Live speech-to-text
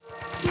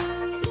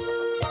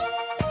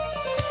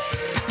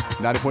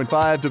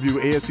90.5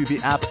 WASU, the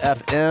app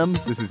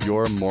FM. This is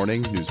your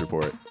morning news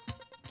report.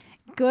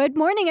 Good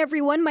morning,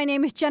 everyone. My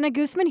name is Jenna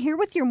Guzman here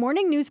with your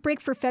morning news break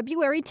for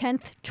February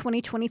 10th,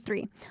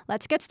 2023.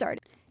 Let's get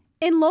started.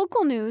 In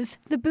local news,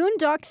 the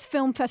Boondocks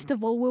Film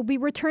Festival will be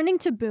returning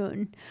to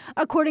Boone.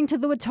 According to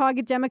the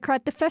Watauga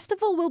Democrat, the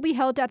festival will be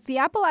held at the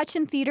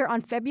Appalachian Theater on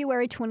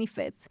February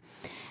 25th.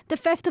 The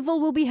festival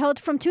will be held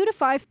from 2 to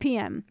 5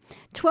 p.m.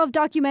 12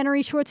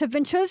 documentary shorts have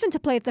been chosen to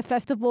play at the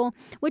festival,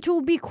 which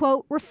will be,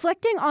 quote,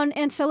 reflecting on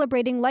and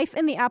celebrating life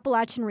in the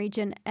Appalachian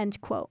region, end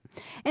quote.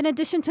 In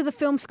addition to the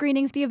film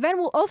screenings, the event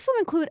will also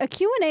include a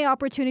Q&A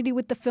opportunity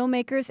with the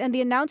filmmakers and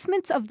the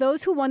announcements of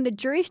those who won the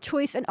Jury's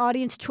Choice and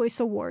Audience Choice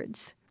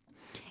Awards.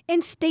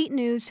 In state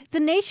news, the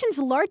nation's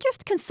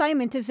largest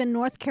consignment is in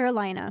North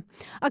Carolina.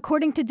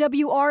 According to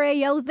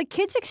WRAL, the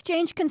Kids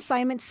Exchange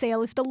Consignment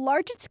Sale is the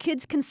largest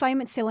kids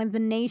consignment sale in the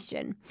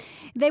nation.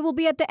 They will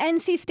be at the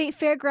NC State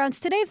Fairgrounds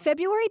today,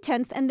 February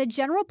 10th, and the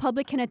general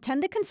public can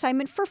attend the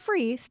consignment for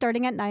free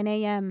starting at 9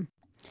 a.m.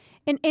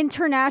 In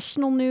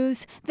international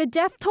news, the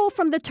death toll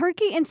from the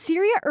Turkey and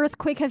Syria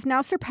earthquake has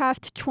now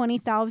surpassed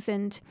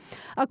 20,000.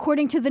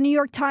 According to the New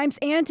York Times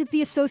and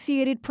the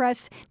Associated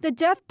Press, the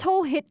death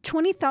toll hit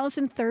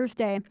 20,000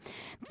 Thursday.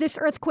 This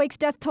earthquake's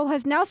death toll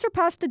has now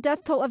surpassed the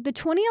death toll of the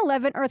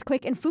 2011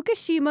 earthquake in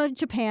Fukushima,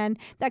 Japan,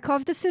 that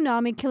caused a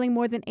tsunami, killing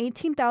more than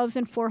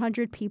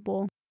 18,400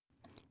 people.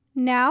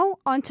 Now,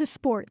 on to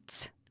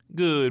sports.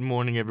 Good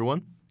morning,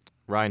 everyone.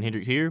 Ryan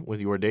Hendricks here with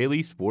your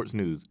daily sports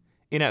news.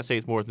 In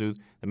at-state sports news,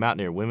 the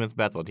Mountaineer women's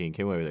basketball team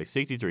came away with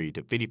a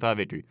 63-55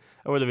 victory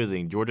over the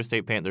visiting Georgia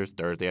State Panthers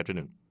Thursday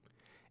afternoon.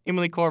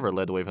 Emily Carver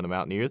led the way for the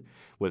Mountaineers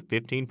with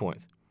 15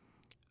 points.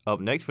 Up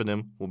next for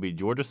them will be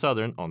Georgia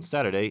Southern on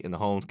Saturday in the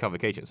Holmes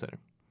Convocation Center.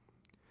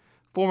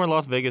 Former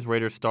Las Vegas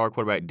Raiders star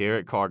quarterback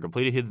Derek Carr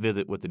completed his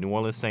visit with the New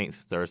Orleans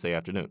Saints Thursday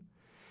afternoon.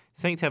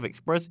 Saints have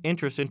expressed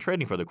interest in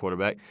trading for the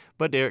quarterback,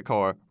 but Derek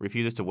Carr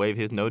refuses to waive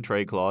his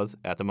no-trade clause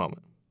at the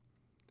moment.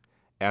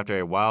 After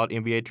a wild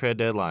NBA trade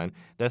deadline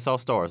that saw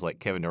stars like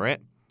Kevin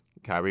Durant,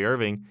 Kyrie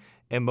Irving,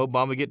 and Mo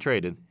Bamba get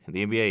traded,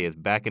 the NBA is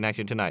back in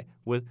action tonight,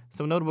 with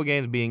some notable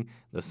games being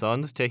the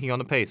Suns taking on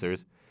the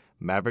Pacers,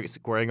 Mavericks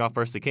squaring off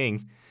versus the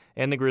Kings,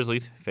 and the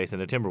Grizzlies facing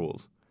the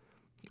Timberwolves.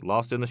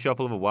 Lost in the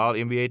shuffle of a wild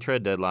NBA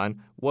trade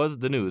deadline was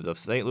the news of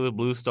St. Louis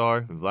Blues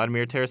star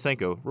Vladimir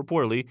Tarasenko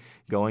reportedly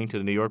going to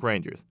the New York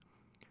Rangers.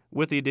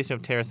 With the addition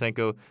of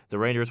Tarasenko, the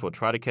Rangers will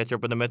try to catch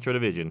up in the Metro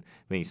Division,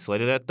 being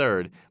slated at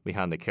third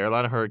behind the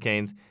Carolina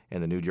Hurricanes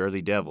and the New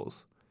Jersey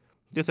Devils.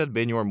 This has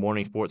been your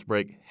morning sports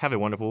break. Have a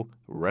wonderful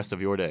rest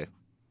of your day.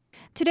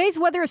 Today's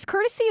weather is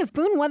courtesy of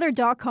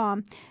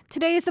BooneWeather.com.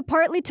 Today is a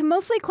partly to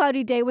mostly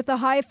cloudy day with a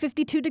high of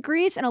 52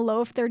 degrees and a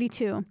low of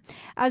 32.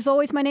 As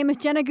always, my name is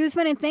Jenna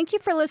Guzman, and thank you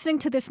for listening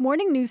to this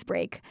morning news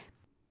break.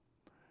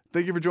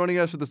 Thank you for joining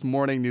us for this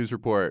morning news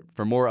report.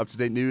 For more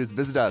up-to-date news,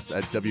 visit us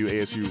at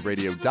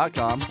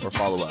WASUradio.com or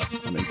follow us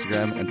on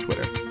Instagram and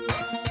Twitter.